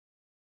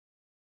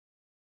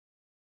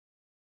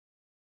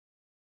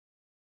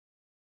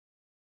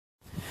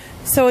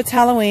So it's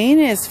Halloween.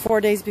 It's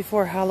 4 days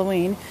before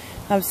Halloween.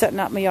 I'm setting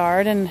up my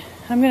yard and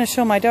I'm going to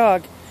show my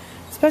dog,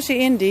 especially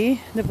Indy,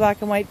 the black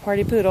and white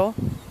party poodle.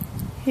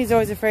 He's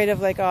always afraid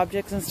of like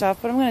objects and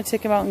stuff, but I'm going to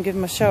take him out and give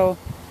him a show,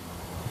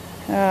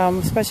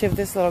 especially of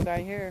this little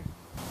guy here.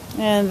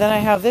 And then I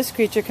have this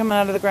creature coming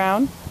out of the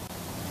ground.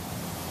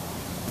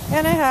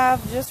 And I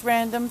have just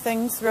random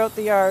things throughout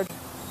the yard.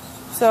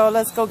 So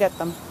let's go get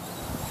them.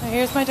 Now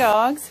here's my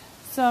dogs.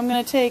 So I'm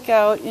going to take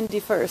out Indy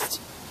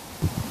first.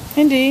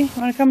 Indy, you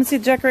want to come and see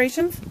the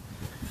decorations?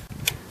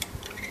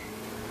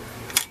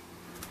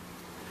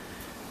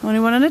 Only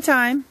one at a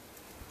time.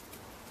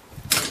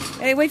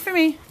 Hey, wait for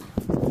me.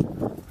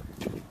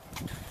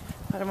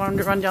 I don't want him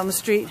to run down the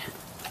street.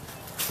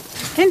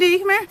 Indy,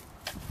 come here.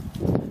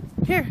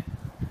 Here.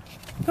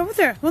 Go over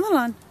there. Go on the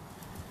lawn.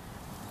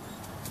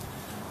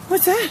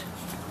 What's that?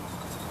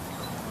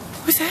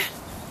 What's that?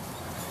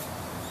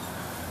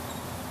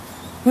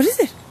 What is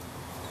it?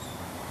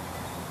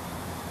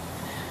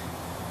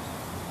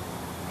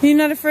 Are you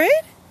not afraid?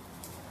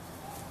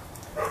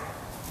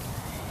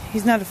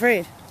 He's not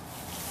afraid.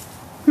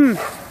 Okay,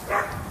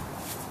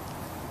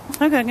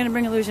 I'm going to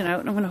bring Illusion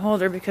out and I'm going to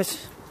hold her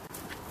because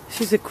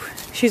she's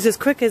as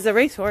quick as a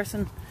racehorse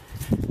and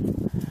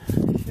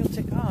she'll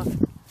take off.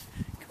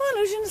 Come on,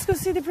 Illusion, let's go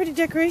see the pretty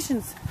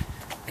decorations.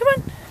 Come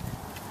on.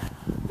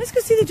 Let's go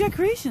see the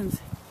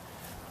decorations.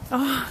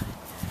 Oh,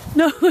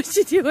 no, what's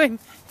she doing?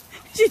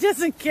 She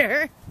doesn't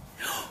care.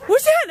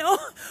 What's that?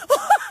 Oh.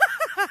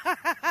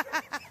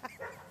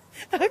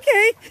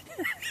 Okay.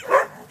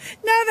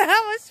 Now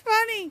that was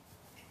funny.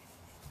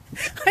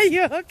 Are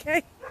you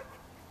okay?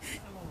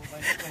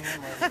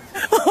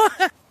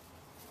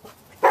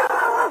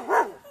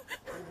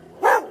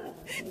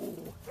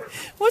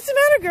 What's the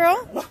matter,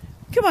 girl?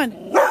 Come on.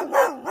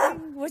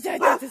 What's that?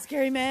 That's a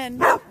scary man.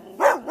 I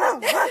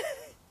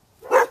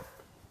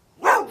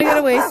got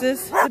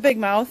Oasis, the big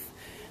mouth.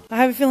 I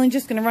have a feeling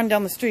just gonna run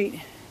down the street.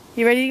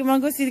 You ready? You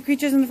wanna go see the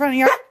creatures in the front of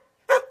your yard?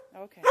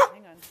 Okay,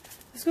 hang on.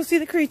 Let's go see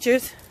the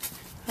creatures.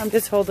 I'm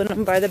just holding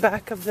them by the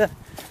back of the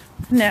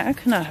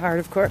neck. Not hard,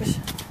 of course.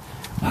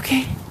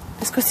 Okay,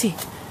 let's go see.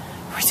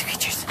 Where's the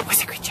creatures? Where's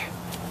the creature?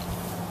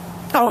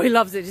 Oh, he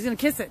loves it. He's gonna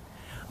kiss it.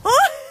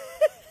 Oh!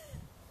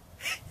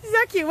 Is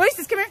that cute?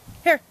 Oasis, come here.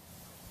 Here.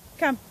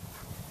 Come.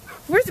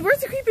 Where's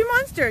the creepy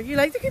monster? You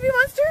like the creepy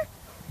monster?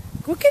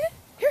 Go get it.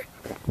 Here.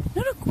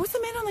 No, what's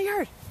the man on the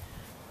yard?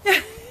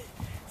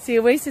 See,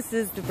 Oasis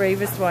is the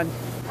bravest one.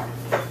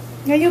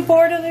 Are you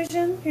bored,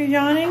 Illusion? You're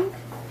yawning?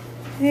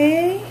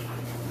 Hey?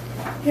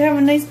 You're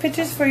having nice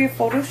pictures for your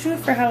photo shoot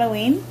for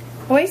Halloween?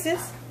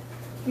 Oasis?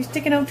 You're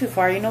sticking out too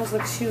far. Your nose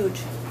looks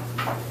huge.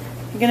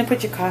 You're going to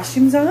put your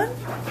costumes on?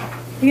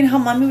 You're going to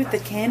help Mommy with the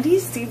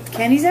candies? See if the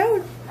candy's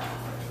out?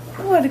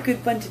 What a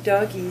good bunch of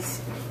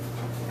doggies.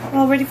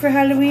 All ready for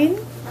Halloween?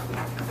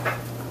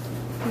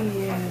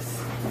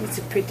 Yes. These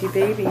are pretty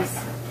babies.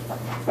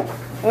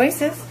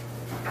 Oasis?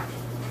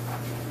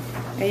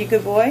 Are you a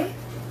good boy?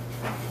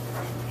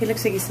 He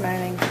looks like he's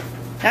smiling.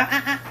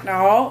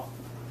 No.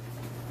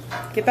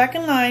 Get back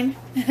in line.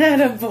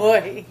 Atta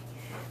boy.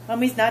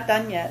 Mommy's not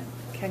done yet.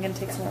 Okay, I'm going to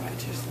take some more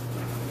pictures.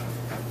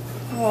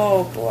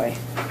 Oh boy.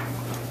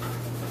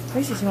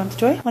 Oasis, you want the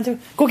toy? Want to?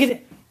 Go get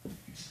it.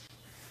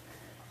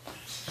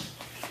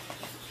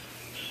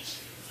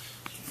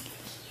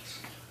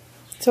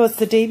 So it's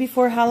the day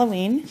before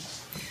Halloween.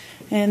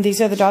 And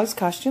these are the dog's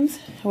costumes.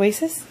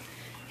 Oasis,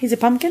 he's a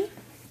pumpkin.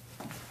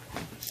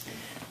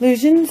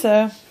 Illusion's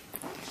a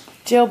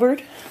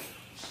jailbird.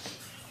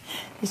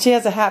 She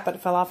has a hat, but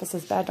it fell off. It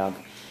says bad dog.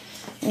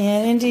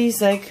 And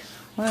Indy's like,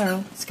 I don't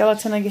know,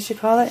 skeleton, I guess you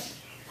call it.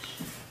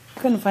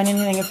 Couldn't find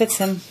anything that fits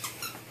him.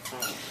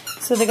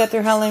 So they got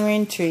their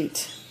Halloween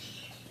treat.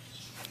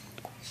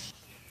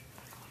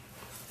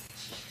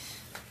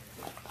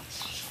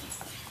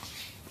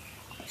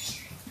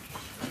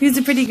 Who's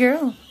the pretty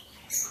girl?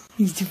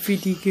 Who's the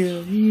pretty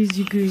girl? Who's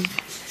the good?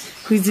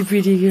 Who's the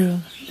pretty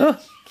girl? Oh,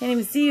 can't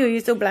even see you. You're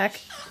so black.